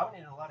 but they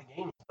dominated a lot of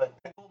games. But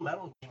that gold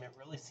medal game, it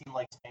really seemed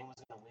like Spain was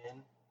going to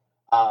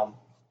win.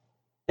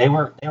 They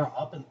were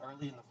up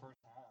early in the first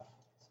half,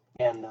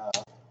 and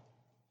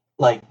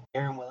like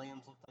Aaron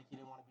Williams looked like he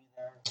didn't want to be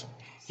there.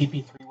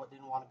 CP3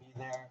 didn't want to be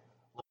there.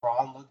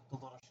 LeBron looked a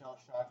little shell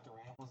shocked.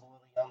 Durant was a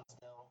little young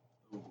still.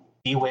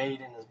 D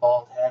Wade and his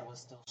bald head was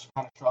still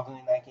kind of struggling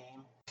in that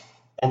game.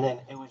 And then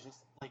it was just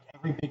like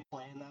every big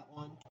play in that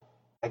one.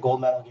 That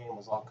gold medal game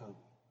was all Kobe.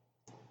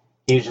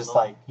 He was just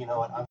like, you know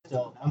what, I'm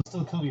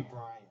still Kobe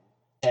Bryant,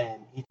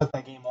 and he took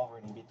that game over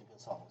and he beat the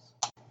Gasols.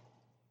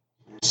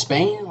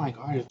 Spain, like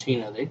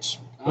Argentina, they just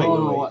I Wait, don't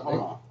know wait, what hold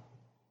on.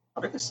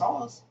 Are they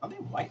Gasols? Are they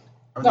white?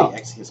 Or are No. they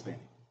ex-Hispanic?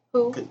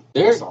 Who?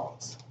 They're-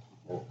 Gasols.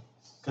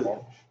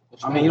 Spanish.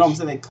 I mean, you know what I'm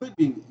saying? They could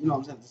be, you know what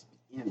I'm saying, just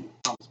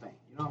from Spain.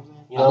 You know what I'm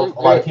saying? You know,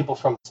 a lot of people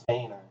from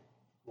Spain are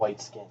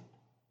white skinned.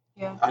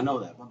 Yeah. I know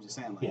that, but I'm just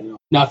saying, like, Yeah. you know.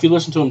 Now, if you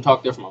listen to them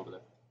talk, they're from over there.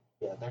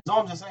 Yeah, they're No,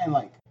 I'm just saying,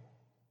 like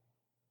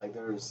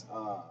there's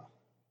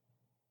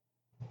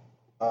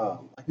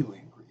like people in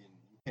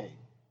UK.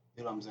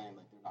 You know what I'm saying?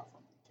 Like they're not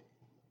from UK. You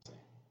know what I'm saying?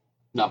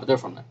 No, but they're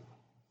from there.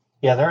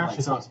 yeah, they're Like,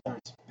 actually so from Spain.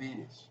 they're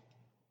Spanish.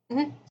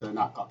 Mhm. So they're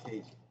not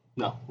Caucasian.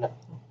 No,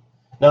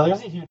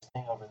 there's a huge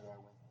thing over there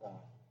with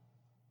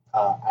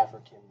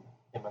African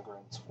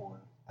immigrants for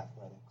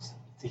athletics.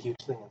 It's a huge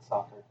thing in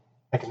soccer.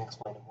 I can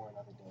explain it more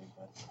another day,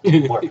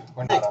 but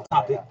we're not on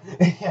Topic. that right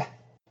now. Yeah.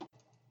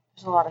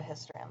 There's a lot of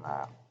history in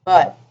that.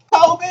 But,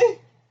 Kobe.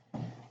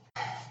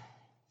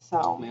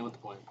 so, Man with the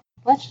point.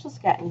 let's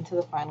just get into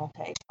the final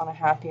take on a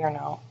happier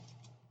note.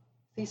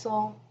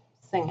 Cecil,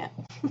 sing it.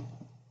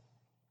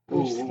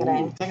 I'm just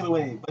kidding. Take it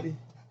away, buddy.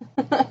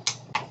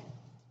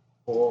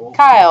 Oh.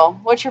 Kyle,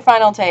 what's your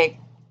final take?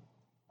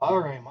 All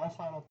right, my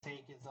final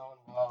take is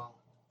on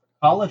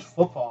college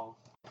football.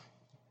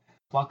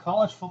 While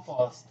college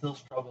football still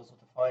struggles to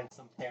find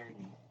some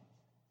parity,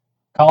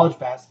 college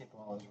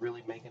basketball is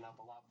really making up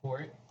a lot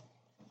for it.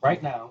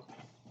 Right now,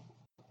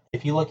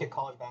 if you look at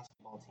college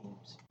basketball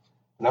teams,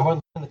 the number one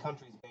in the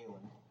country is Baylor,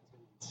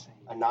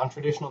 a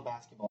non-traditional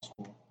basketball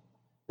school.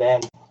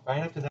 Then, right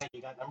after that,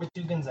 you got number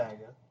 2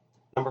 Gonzaga,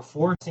 number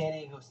 4 San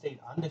Diego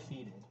State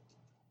undefeated,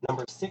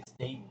 number 6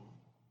 Dayton.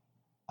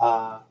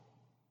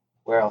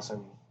 Where else are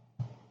we?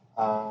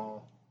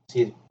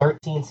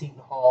 13 Seton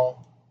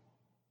Hall,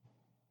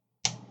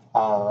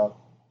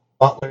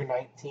 Butler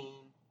 19,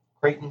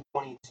 Creighton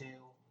 22,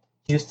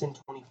 Houston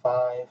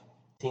 25.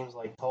 Teams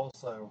like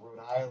Tulsa, Rhode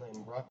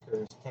Island,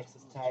 Rutgers,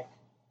 Texas Tech,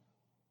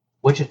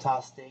 Wichita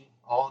State,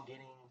 all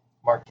getting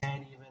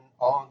Marquette even,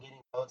 all getting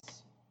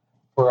votes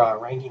for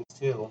rankings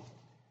too.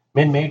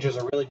 Mid-majors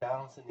are really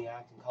balancing the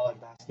act in college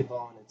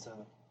basketball, and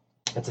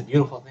it's a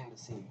beautiful thing to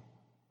see.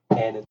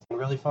 And it's been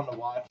really fun to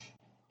watch.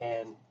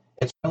 And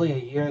it's really a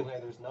year where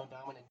there's no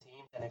dominant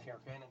team. And if you're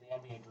a fan of the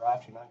NBA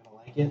draft, you're not going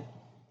to like it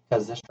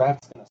because this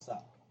draft's going to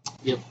suck.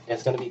 Yep.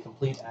 It's going to be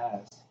complete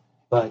ass.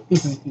 But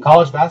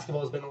college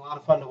basketball has been a lot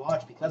of fun to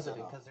watch because of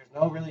it. Because there's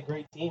no really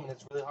great team, and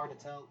it's really hard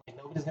to tell. Like,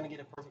 nobody's going to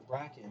get a perfect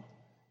bracket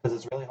because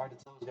it's really hard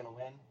to tell who's going to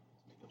win.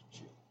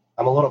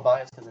 I'm a little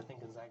biased because I think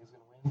Gonzaga's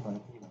going to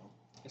win, but you know.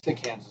 I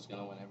think Kansas is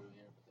going to win every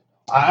year.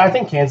 I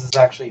think Kansas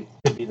actually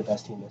could be the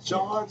best team this year.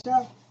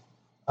 Georgia.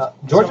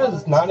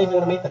 Georgia's not even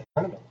going to make the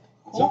tournament.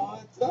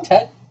 Georgia.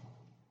 Tech,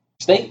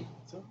 State,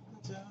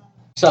 Georgia.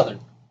 Southern.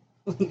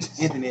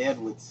 Anthony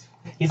Edwards.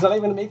 He's not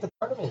even going to make the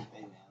tournament.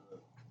 Hey, man,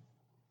 look.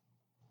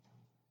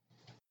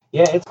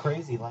 Yeah, it's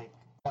crazy. Like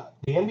the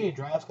NBA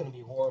draft's going to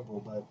be horrible,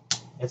 but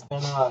it's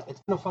been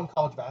a fun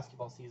college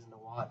basketball season to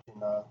watch,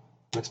 and I'm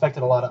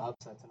expecting a lot of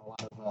upsets and a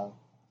lot of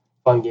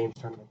fun games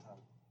tournament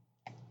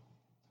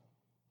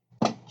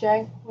time.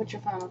 Jay, what's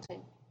your final take?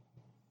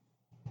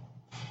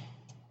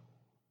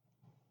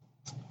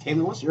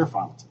 Taylor, what's your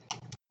final take?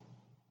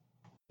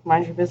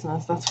 Mind your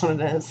business. That's what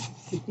it is.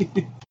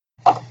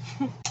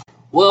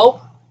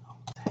 Well,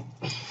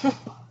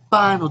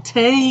 final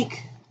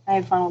take. I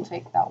had final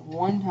take that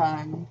one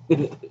time. Oh,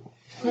 yeah,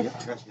 I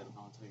forgot you got a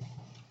final take.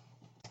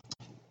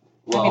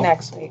 Maybe Well,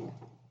 next week.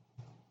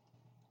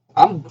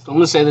 I'm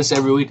going to say this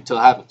every week until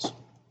it happens.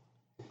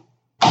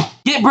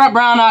 Get Brett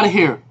Brown out of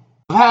here.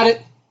 I've had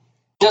it.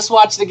 Just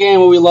watched the game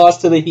where we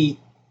lost to the Heat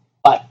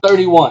by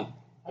 31.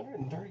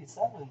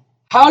 137.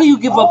 How do you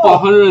give up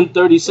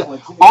 137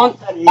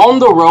 on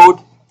the road?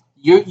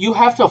 You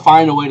have to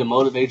find a way to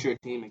motivate your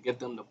team and get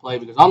them to play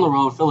because on the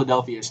road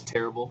Philadelphia is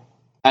terrible.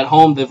 At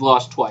home they've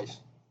lost twice,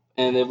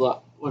 and they've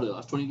lost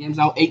 20 games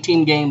now,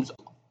 18 games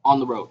on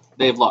the road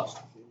they've lost.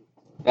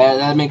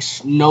 That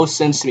makes no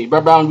sense to me.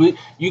 Brett Brown,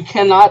 you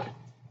cannot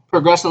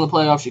progress in the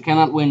playoffs. You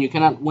cannot win. You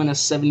cannot win a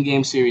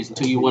 7-game series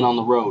until you win on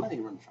the road. I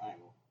think run the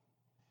triangle.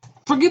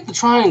 Forget the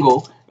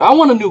triangle. I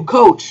want a new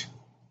coach.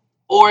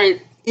 Or,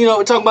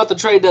 talking about the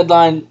trade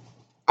deadline.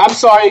 I'm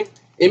sorry,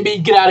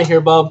 Embiid, get out of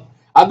here, bub.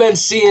 I've been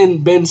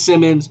seeing Ben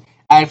Simmons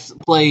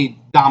play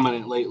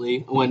dominant lately.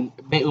 When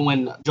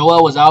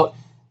Joel was out,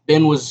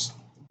 Ben was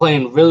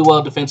playing really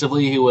well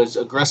defensively. He was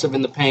aggressive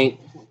in the paint.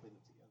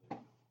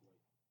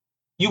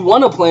 You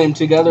want to play them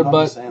together, I'm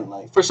but just saying,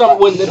 like, for some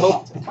when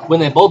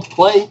they both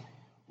play,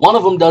 one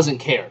of them doesn't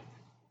care,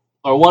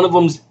 or one of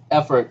them's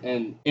effort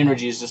and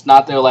energy is just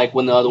not there like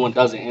when the other one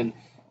doesn't, and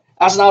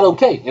that's not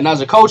okay. And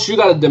as a coach, you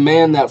got to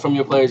demand that from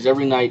your players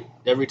every night,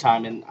 every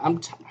time. And I'm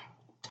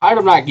tired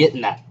of not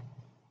getting that.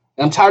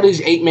 And I'm tired of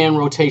these 8-man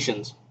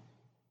rotations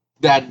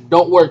that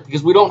don't work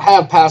because we don't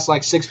have past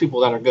like 6 people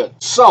that are good.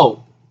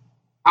 So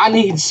I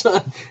need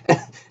some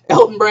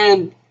Elton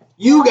Brand.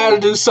 You got to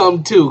do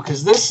something too,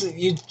 because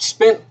you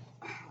spent.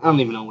 I don't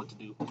even know what to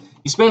do.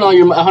 You spent all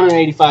your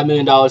 $185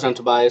 million on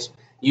Tobias.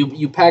 You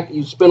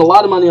spent a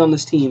lot of money on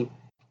this team,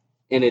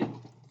 and it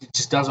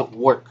just doesn't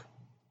work.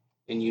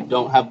 And you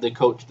don't have the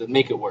coach to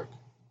make it work.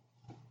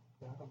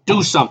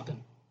 Do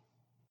something.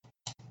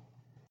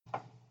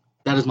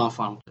 That is my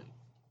final thing.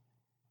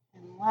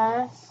 And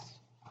last,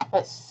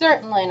 but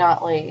certainly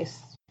not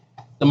least,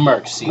 The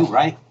Merc You season.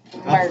 right?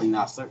 Definitely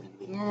not certainly.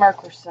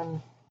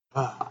 Merkerson.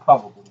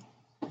 Probably.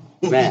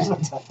 Man,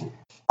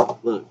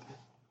 look,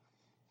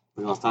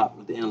 we're gonna stop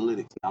with the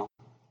analytics now.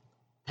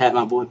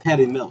 My boy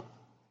Patty Melt.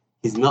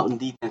 He's melting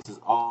defenses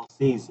all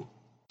season.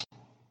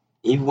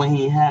 Even when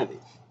he didn't have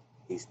it,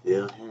 he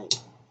still had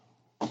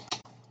it.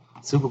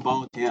 Super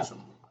Bowl champ,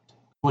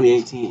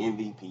 2018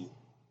 MVP,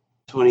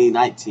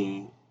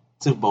 2019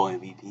 Super Bowl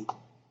MVP,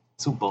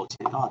 Super Bowl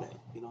champ, all that.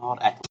 You know, all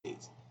the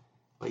accolades.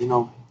 But you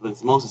know, what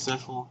his most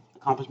successful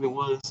accomplishment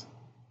was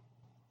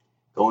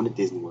going to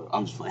Disney World.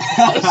 I'm just playing.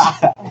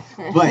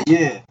 But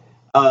yeah,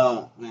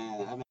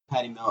 man, I mean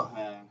Patty Melt,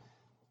 man.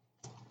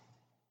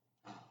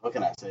 What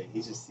can I say?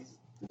 He's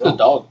The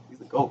dog. He's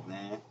the GOAT,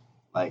 man.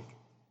 Like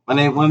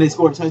when they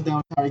scored a touchdown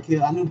with Tyreek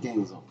Hill, I knew the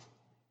game was over.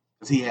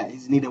 Cause he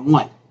just needed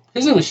one. He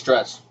doesn't even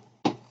stress.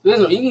 He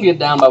can get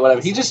down by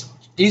whatever.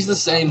 He's the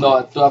same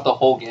though throughout the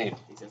whole game.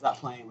 He said, "Stop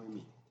playing with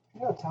me."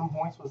 You know, 10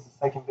 points was the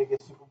second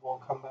biggest Super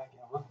Bowl comeback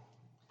ever.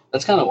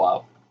 That's kind of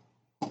wild.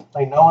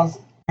 Like,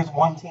 there's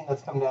one team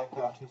that's come back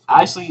now 2 scores.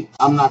 Actually,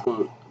 I'm not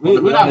gonna. We're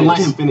not gonna let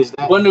him finish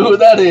that. Wonder who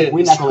that is.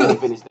 We're not gonna let him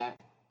finish that.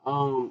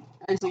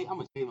 Actually, I'm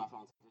gonna change my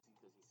phone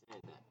because he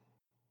said that.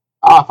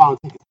 Our phone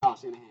take is Kyle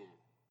Shanahan.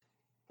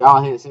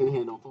 Kyle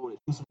Shanahan don't fold it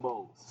 2 Super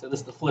Bowls. So this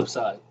is the flip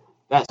side.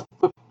 That's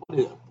what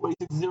is it?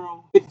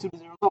 46-0, 52-0,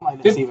 something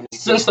like that. Even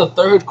Since the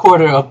third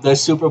quarter of the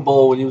Super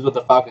Bowl when he was with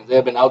the Falcons, they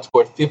have been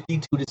outscored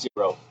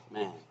 52-0.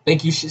 man,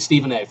 Thank you,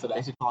 Stephen A. for they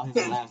that. should call his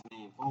last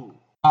name Fold.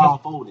 Kyle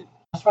Folded.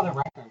 Just for the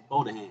record,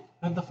 Folded hand.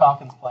 who'd the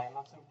Falcons play in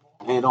that Super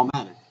Bowl? And it don't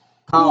matter.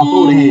 Kyle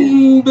Folded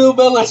hand. Bill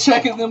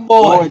Belichick and them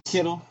Boy boys.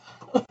 Kittle.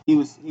 He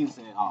was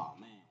saying, oh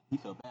man, he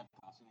felt bad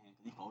for Kyle Shanahan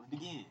because he folded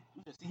again.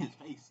 You just see his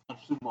face on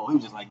the Super Bowl. He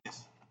was just like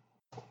this.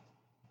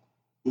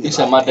 He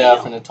said my dad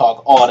finna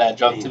talk all that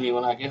junk to me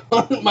when I get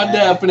home. My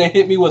dad finna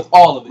hit me with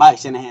all of it. Mike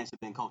Shanahan should have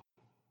been coach.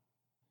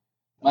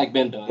 Mike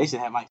been done. They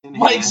should have Mike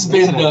Shanahan. Mike's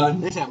been done.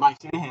 They should have Mike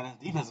Shanahan as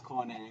defensive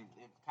coordinator.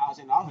 If Kyle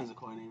Shanahan offensive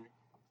coordinator,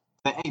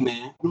 say, hey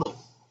man, look,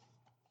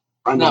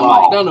 run the Not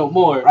ball. Mike, no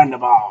more. Run the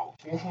ball.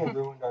 Shanahan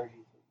ruined RG3.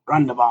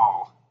 Run the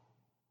ball.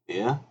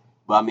 Yeah,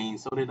 but I mean,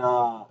 so did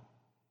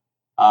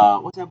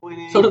what's that boy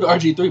name? So did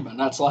RG3, but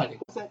not sliding.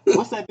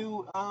 What's that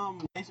dude?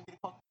 They should be the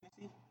coach of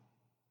Tennessee.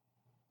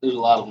 There's a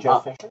lot of them.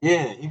 Jeff Fisher?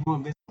 Yeah, he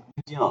ruined Vince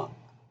Young.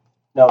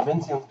 No,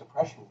 Vince Young's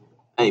depression.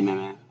 Hey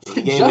man. So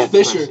he Jeff gave that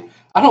Fisher. depression.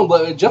 I don't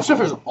blame Jeff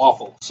Fisher's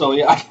awful. So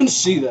yeah, I can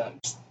see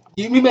that.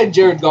 He made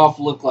Jared Goff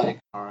look like,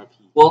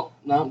 R.I.P. well,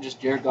 no,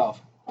 just Jared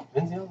Goff.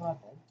 Vince Young's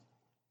not dead.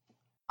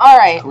 All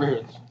right.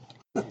 Career.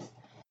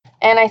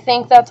 And I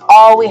think that's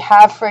all we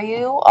have for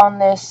you on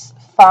this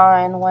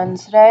fine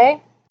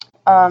Wednesday.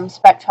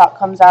 Spec Talk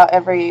comes out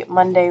every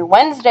Monday,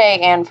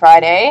 Wednesday, and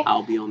Friday.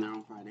 I'll be on there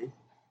on Friday.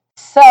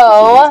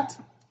 So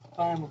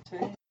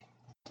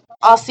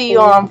I'll see you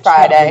on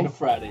Friday.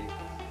 Friday.